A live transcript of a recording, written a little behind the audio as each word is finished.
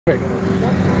All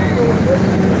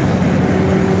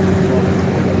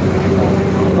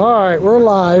right, we're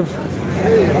live.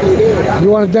 You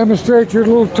want to demonstrate your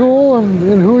little tool and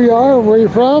who you are and where you're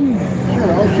from?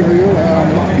 Sure, I'll show you.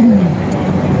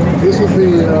 This is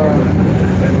the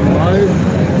live.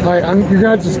 All right, you're going to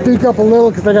have to speak up a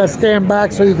little because I got to stand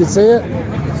back so you can see it.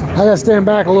 I got to stand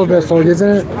back a little bit so it gets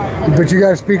in it. But you got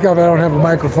to speak up. I don't have a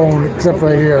microphone except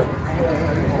right here.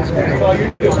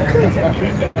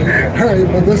 Alright,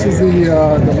 well this is the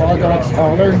log ox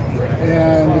hauler,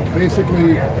 and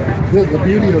basically the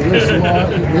beauty of this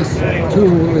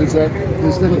tool is that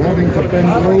instead of having to bend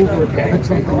over to pick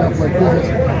something up like this,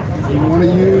 you want to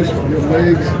use your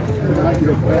legs and not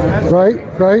your back.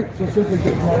 Right. So simply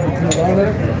just drop it on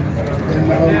it, and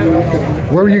now you can...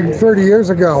 Where were you 30 years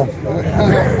ago?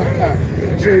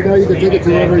 So now you can take it to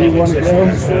wherever you want to go.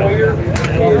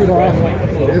 Drop it off.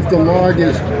 If the log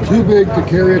is too big to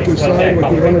carry it to the side,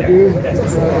 what you want to do is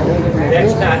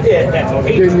that's not it. That's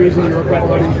again using your upper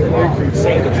body legs.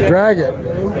 Drag it.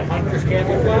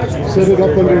 Set it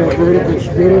up under a vertical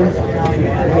splitter.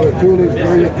 The tool is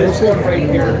very aggressive.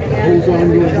 Holds on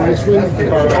really nicely.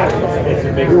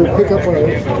 You'll pick up a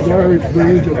large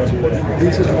range of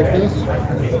pieces like this.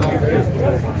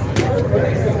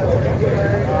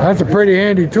 That's a pretty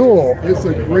handy tool. It's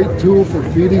a great tool for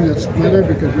feeding the splitter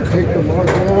because you take the log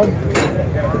down,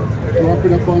 drop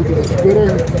it up onto the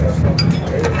splitter,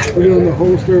 put it on the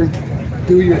holster,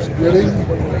 do your splitting,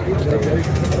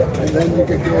 and then you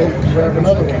can go and grab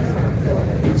another one.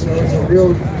 And so it's a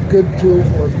real good tool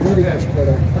for feeding the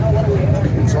splitter.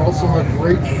 It's also a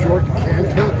great short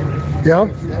cant hook. Yep.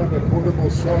 If you have a portable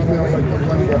sawmill like the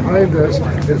one behind us,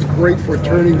 it's great for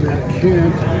turning that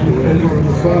cant over on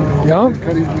the sawmill and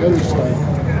cutting the other side.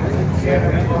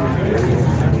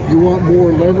 You want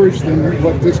more leverage than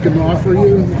what this can offer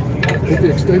you, put the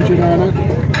extension on it,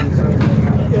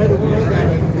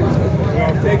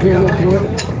 handle to it,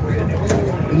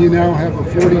 and you now have a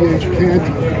 40-inch cant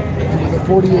hook. And with a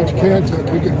 40-inch cant hook,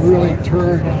 you can really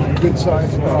turn a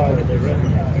good-sized log.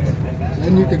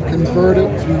 Then you can convert it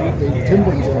to a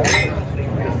timber jack.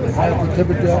 Have the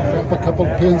timber jack, drop a couple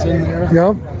of pins in there.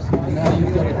 Yep. And now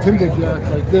you've got a timber jack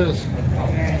like this.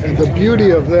 And the beauty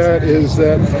of that is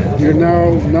that you're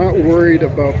now not worried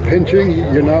about pinching.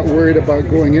 You're not worried about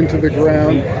going into the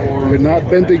ground. You're not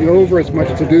bending over as much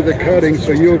to do the cutting,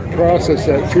 so you'll process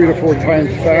that 3 to 4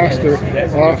 times faster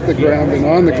off the ground than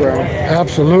on the ground.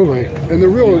 Absolutely. And the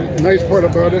real nice part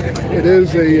about it, it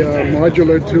is a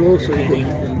modular tool, so you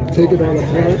can take it on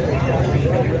apart.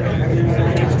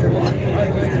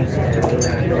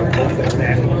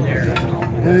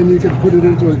 And you can put it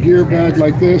into a gear bag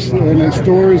like this, and it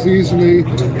stores easily,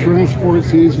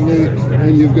 transports easily,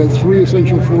 and you've got 3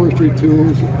 essential forestry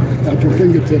tools at your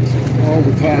fingertips all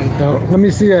the time. Now, let me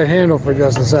see that handle for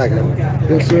just a second.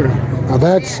 Yes, sir. Now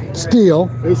that's steel.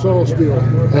 It's all steel.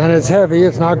 And it's heavy.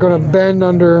 It's not going to bend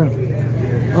under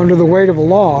the weight of a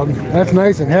log. That's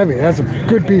nice and heavy. That's a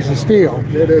good piece of steel.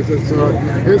 It is. It's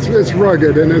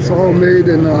rugged, and it's all made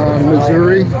in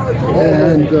Missouri,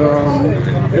 and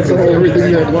it's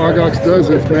everything that Log Ox does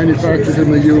is manufactured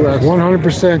in the U.S.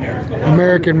 100%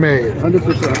 American made.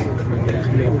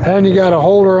 100%. And you got a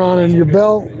holder on in your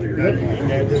belt,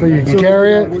 so you can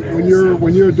carry it.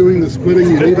 When you're doing the splitting,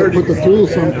 you need to put the tool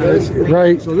someplace.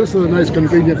 Right. So this is a nice,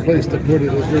 convenient place to put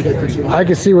it. I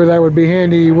can see where that would be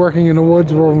handy working in the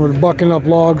woods where we're bucking up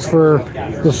logs for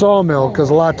the sawmill, because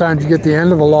a lot of times you get the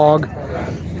end of a log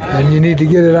and you need to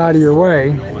get it out of your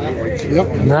way. Yep.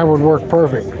 And that would work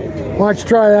perfect. Why don't you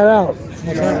try that out?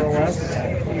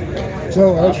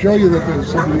 So I'll show you that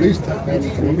there's some release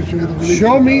techniques. Let me show you the release.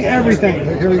 Show me everything.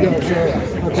 Here we go.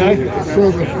 Okay.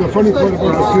 So the funny part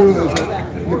about the tool is that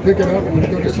you pick it up and you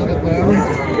go to set it down.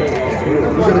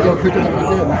 You're going to go pick it up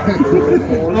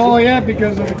again. Oh yeah,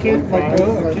 because of the kid. Like,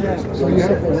 so you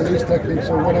have a release technique.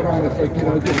 So what I'm going to think,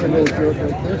 just a little jerk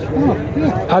like this.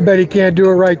 Right? I bet he can't do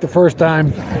it right the first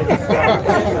time.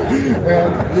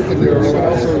 And you can do it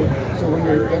also. So when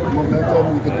you're at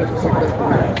momentum, you can just pick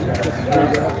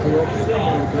it up.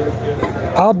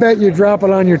 I'll bet you drop it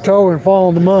on your toe and fall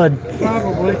in the mud.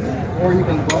 Probably. Or you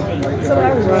can bump it like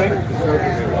that. Right.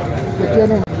 But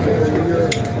generally, when you're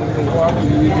walking,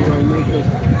 you need to make this.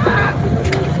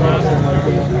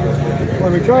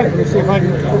 Let me try it. Let me see if I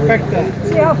can perfect that.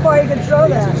 See how far you can throw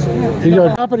that.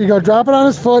 You go drop it on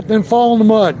his foot, then fall in the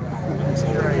mud. Go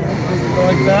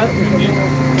like that.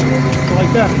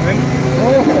 Like that, right?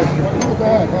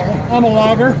 I'm a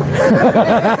logger.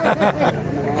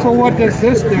 So what does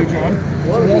this do, John?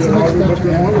 So that's an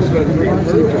extension.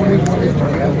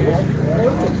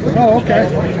 Oh, okay.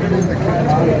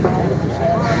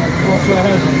 Also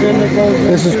has a pin that goes in.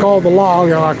 This is called the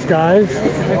log ox, guys.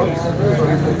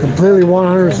 Completely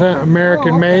 100%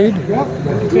 American made. Yep,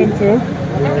 pin too.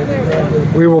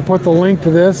 We will put the link to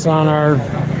this on our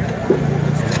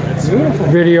Beautiful.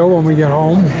 video when we get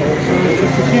home. So it's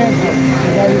just a can hook.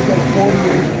 The guy's got a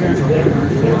 40-inch can hook.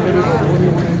 It is a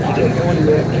 21-inch to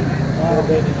 20-inch.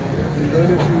 And then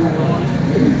if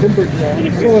you timber down,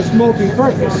 So it's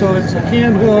multi-purpose. So it's a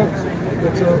can hook,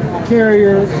 it's a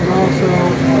carrier, and also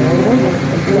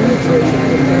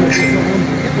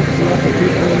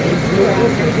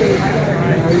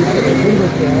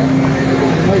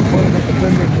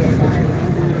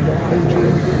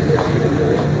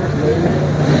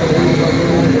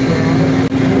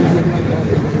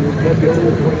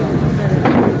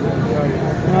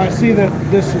Now I see that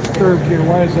this is curved here.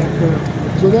 Why is that curved?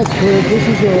 so that's curved. This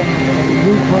is a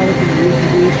new product that we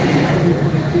introduced in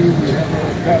 2022. We have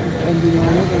a patent pending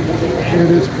on it. It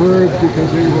is curved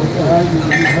because when you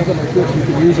have it like this, you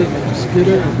can use it like a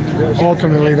skidder.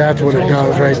 Ultimately, that's what it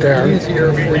does right there. It's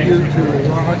easier for you to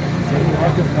lock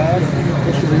it back.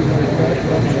 This will be like that.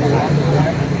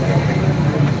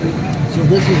 So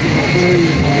this is a very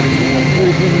heavy,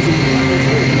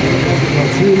 about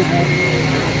 2.5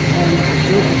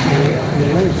 surface area.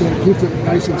 So it keeps it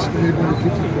nice and stable. It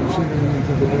keeps it from sinking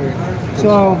into the air.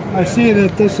 So I see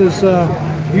that this is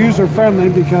user friendly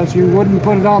because you wouldn't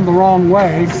put it on the wrong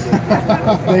way.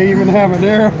 They even have an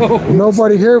arrow.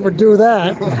 Nobody here would do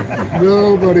that.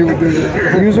 Nobody would do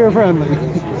that. User friendly.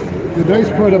 The nice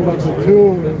part about the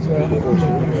tool is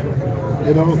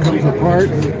it all comes apart.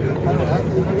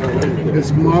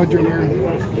 It's modular,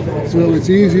 so it's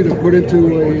easy to put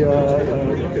into a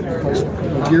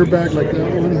gear bag like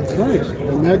that one. Nice.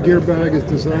 And that gear bag is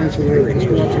designed so that the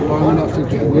straps are long enough so you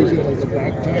can use it as a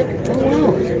backpack.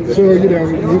 So, you know,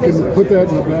 you can put that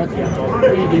in the back of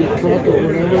your truck or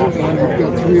whatever, and you've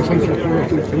got 3 essential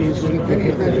forestry tools in it that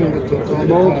hit the fingertips all the time.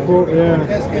 Multiple, yeah.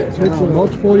 It's a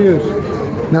multiple use.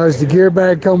 Now, does the gear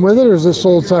bag come with it, or is this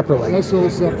sold separately? That's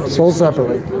sold separately. Sold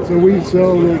separately. So we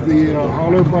sell the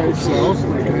hauler by itself,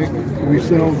 okay? We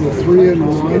sell the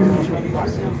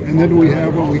 3-in-1, and then we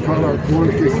have what we call our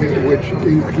forestry kit, which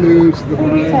includes the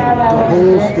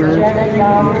holster, okay?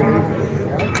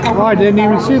 Oh, I didn't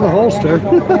even see the holster.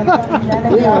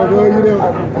 Yeah, well, you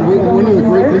know, one of the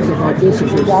great things about this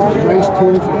is it's a nice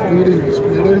tool for feeding the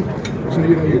splitter. So,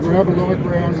 you know, you grab a log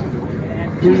ground,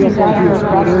 put it up onto your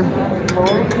splitter,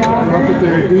 drop it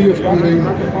there, do your splitting, go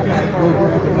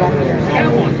grab it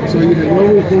up. So you can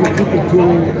always going to keep the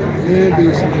tool handy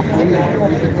so that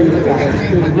you can do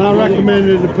that. Not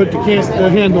recommended to put the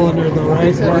handle in there though,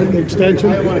 right? The extension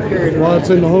while it's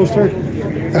in the holster.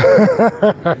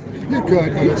 You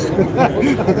could, yes.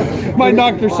 Might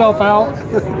knock yourself out.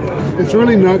 It's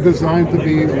really not designed to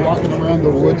be walking around the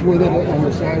woods with it on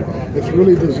the side. It's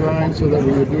really designed so that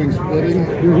when you're doing splitting,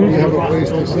 you have a place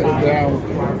to sit it down,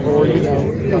 or you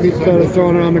know, Instead of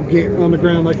throwing it on the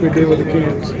ground like we did with the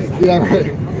cans. yeah,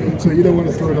 right. So you don't want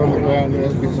to throw it on the ground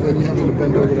because then you have to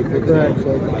bend over to pick it up.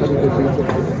 So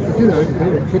you know,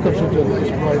 you pick up such a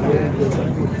nice wide range.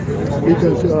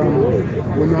 Because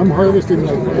when I'm harvesting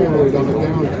my firewood on a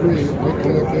down tree, I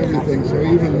collect everything. So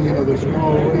even the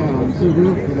small rounds, you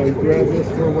know, you grab this,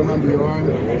 throw one under your arm,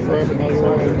 grab another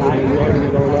one, and you're yarding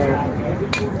it all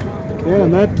out. Yeah,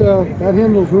 and that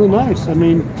handle's real nice. I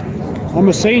mean, I'm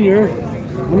a senior.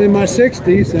 I'm in my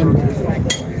 60s, and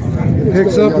it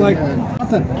picks up like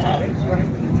nothing.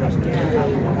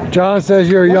 John says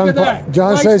you're a Look young at pup. that.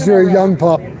 John Twice says in you're a a young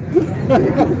pup. It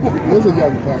is a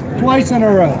young pup. Twice in a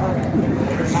row.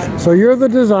 So you're the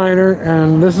designer,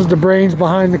 and this is the brains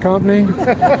behind the company.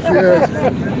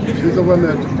 She's the one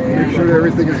that makes sure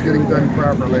everything is getting done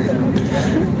properly.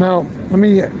 Now, let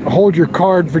me hold your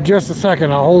card for just a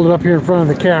second. I'll hold it up here in front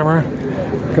of the camera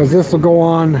because this will go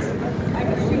on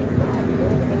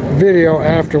video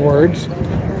afterwards.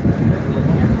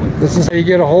 This is how you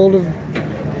get a hold of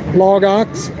Log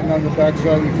Ox. And on the back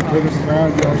side, you can turn it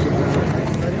around. You also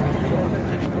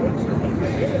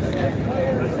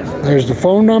There's the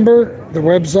phone number, the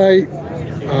website.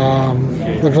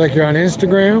 Looks like you're on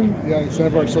Instagram. yeah, it's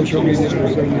have our social media.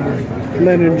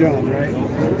 Len and John, right?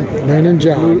 Lynn and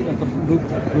John.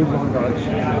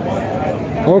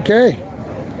 Okay.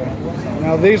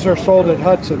 Now these are sold at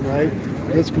Hud-son, right?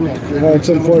 That's correct.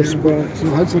 Hud-son Forest Supply. So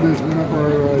Hud-son is one of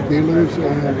our dealers,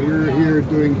 and we're here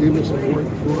doing dealer support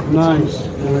for Hud-son Nice.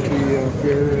 at the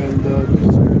fair, and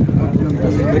helping them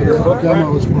do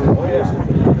demos for.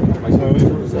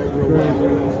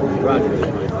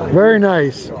 Very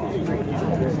nice.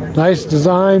 Nice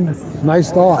design,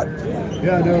 nice thought.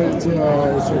 Yeah, no, it's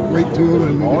a great tool,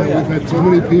 and we've had so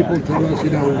many people tell us,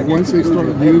 once they start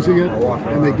using it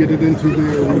and they get it into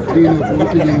their routine of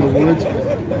working in the woods,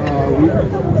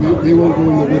 they won't go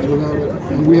in the woods without it.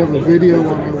 And we have a video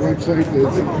on our website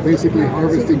that's basically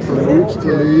harvesting from roots to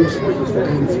leaves,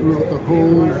 and throughout the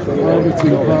whole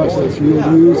harvesting process, you'll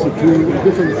use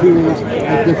different tools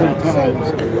at different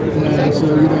times. And so,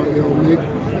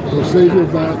 it'll save your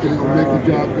back, and it'll make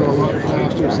the job go a lot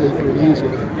faster, safer, and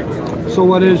easier. So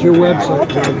what is your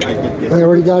website? I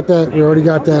already got that. We already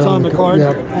got that It's on the card?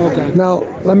 Yep. Okay. Now,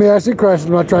 let me ask you a question.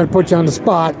 I'm not trying to put you on the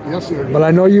spot, Yes, sir. but I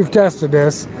know you've tested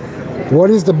this. What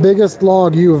is the biggest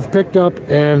log you have picked up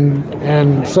and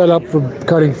set up for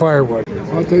cutting firewood?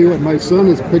 I'll tell you what, my son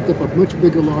has picked up a much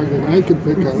bigger log than I can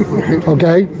pick up. Right?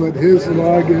 Okay. But his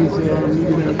log is,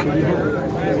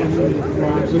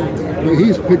 but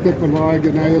he's picked up a log,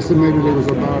 and I estimated it was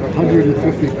about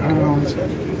 150 pounds.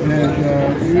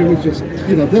 And it was just,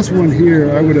 this one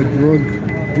here, I would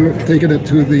have taken it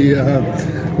to the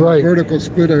Right. vertical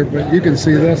splitter, but you can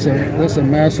see that's a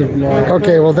massive log.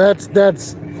 Okay, well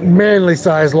that's manly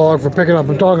size log for picking up.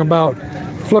 I'm talking about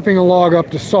flipping a log up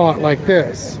to saw it like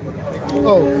this.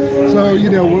 Oh, so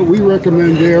what we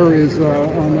recommend there is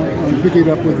on picking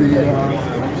up with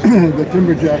the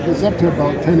timber jack is up to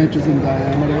about 10 inches in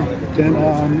diameter.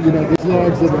 These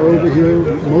logs that are over here,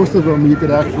 most of them you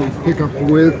could actually pick up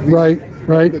with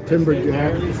the timber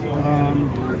jack.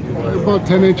 About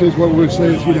 10 inches, what we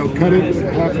say is, cut it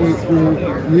halfway through,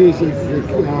 use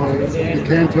the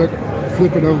can't hook,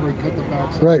 flip it over and cut the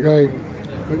back. Right.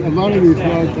 But a lot of these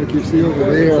logs, like you see over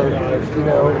there,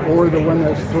 or the one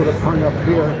that's sort of hung up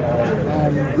here,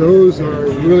 those are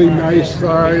really nice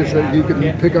size that you can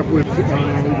pick up with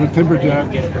the timber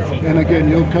jack. And again,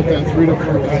 you'll cut that 3 to 4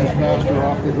 times faster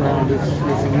off the ground. It's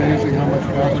amazing how much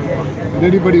faster. And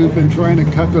anybody who's been trying to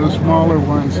cut those smaller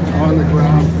ones on the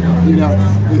ground,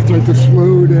 they start to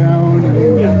slow down,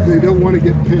 and they don't want to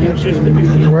get pinched.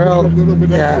 And Well, a little bit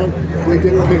yeah. extra, they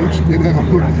get pinched,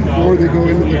 or they go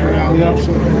into the ground.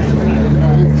 So it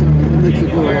makes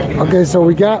it go. Okay, so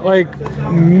we got like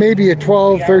maybe a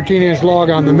 12, 13 inch log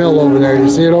on the mill over there. You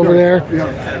see it over there?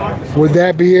 Yeah. Would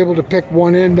that be able to pick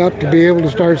one end up to be able to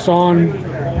start sawing?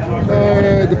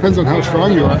 It depends on how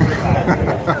strong you are.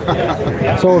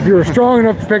 So if you were strong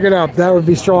enough to pick it up, that would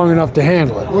be strong enough to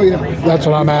handle it. Oh yeah. That's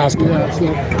what I'm asking. Yeah.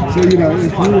 So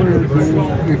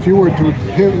if you were to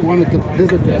wanted to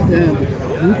pivot that end,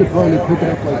 you could probably pick it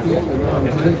up like this and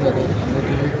pivot it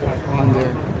on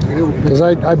there. Because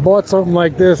I bought something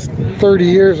like this 30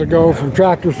 years ago from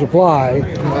Tractor Supply,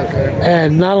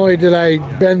 and not only did I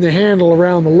bend the handle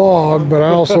around the log, but I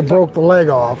also broke the leg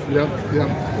off. Yep.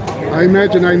 I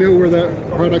imagine I know where that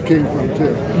product came from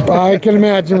too. I can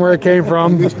imagine where it came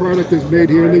from. This product is made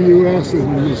here in the U.S.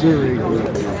 in Missouri.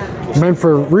 Meant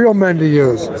for real men to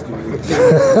use.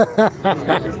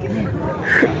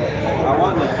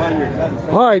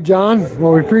 All right, John.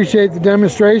 Well, we appreciate the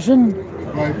demonstration.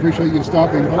 I appreciate you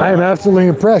stopping by. I am absolutely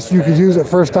impressed you could use it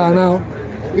first time out.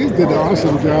 He did an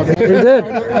awesome job. He did.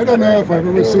 I don't know if I've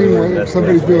ever seen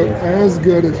somebody do it as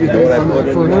good as you did on that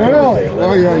first try. Really?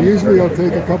 Oh yeah, usually I'll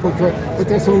take a couple tries, but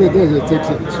that's all it does. It takes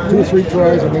 2 or 3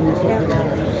 tries and then you start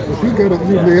again. If you got it,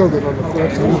 you nailed it on the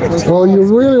first one. Well, you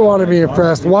really want to be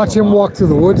impressed. Watch him walk through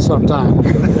the woods sometime.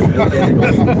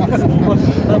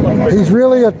 He's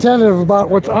really attentive about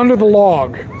what's under the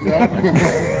log.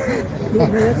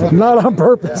 Not on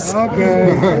purpose.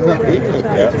 Okay.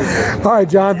 All right,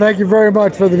 John, thank you very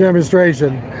much for the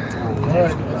demonstration. All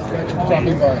right. Thanks for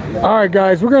stopping by. All right,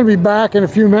 guys, we're going to be back in a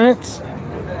few minutes.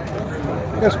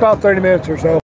 It's about 30 minutes or so.